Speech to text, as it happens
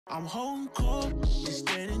I'm holding court, you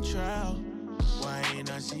standing trial. Why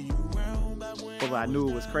ain't I see you around back when Well, I knew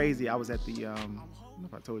it was crazy. I was at the I don't know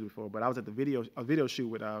if I told you before, but I was at the video shoot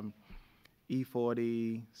with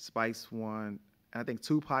E-40, Spice One, and I think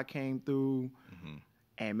Tupac came through. Mm-hmm.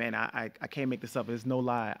 And man, I can't make this up. It's no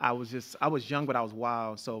lie. I was young, but I was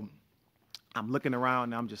wild. So I'm looking around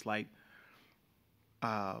and I'm just like,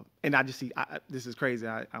 and I just see, this is crazy.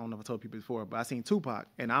 I don't know if I told people before, but I seen Tupac,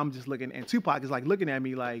 and I'm just looking, and Tupac is like looking at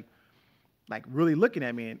me like really looking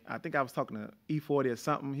at me. And I think I was talking to E-40 or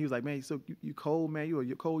something. He was like, man, you cold, man. You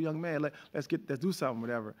a cold young man. Let's do something,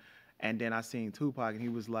 whatever. And then I seen Tupac, and he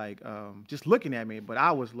was like, just looking at me. But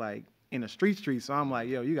I was like in the street. So I'm like,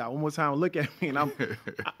 yo, you got one more time to look at me. And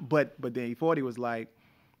but then E-40 was like,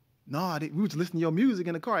 no, we was listening to your music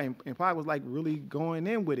in the car, and Pac was like really going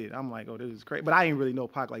in with it. I'm like, oh, this is crazy. But I didn't really know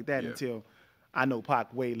Pac like that until I know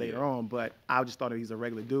Pac way later on. But I just thought he's a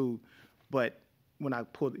regular dude. But when I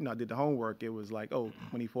did the homework, it was like, oh,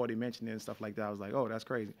 when E-40 mentioned it and stuff like that, I was like, oh, that's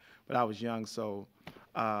crazy. But I was young, so,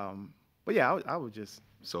 but yeah, I was just.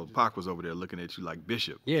 So Pac was over there looking at you like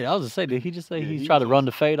Bishop. Yeah, I was gonna say, did he just say he tried to run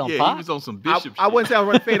the fade on Pac? Yeah, he was on some Bishop shit. I wouldn't say I was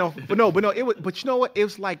running fade on, but no, it was. But you know what? It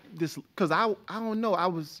was like this, cause I don't know. I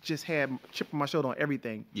was just had chip on my shoulder on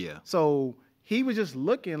everything. Yeah. So he was just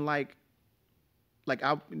looking like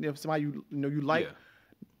if somebody you like,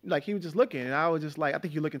 like he was just looking, and I was just like, I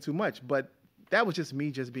think you're looking too much, but. That was just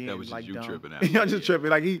me just being that was like just you dumb. tripping out. I'm just tripping.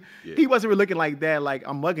 Like he wasn't really looking like that, like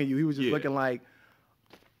I'm mugging you. He was just looking like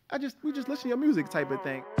we just listen to your music type of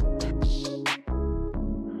thing.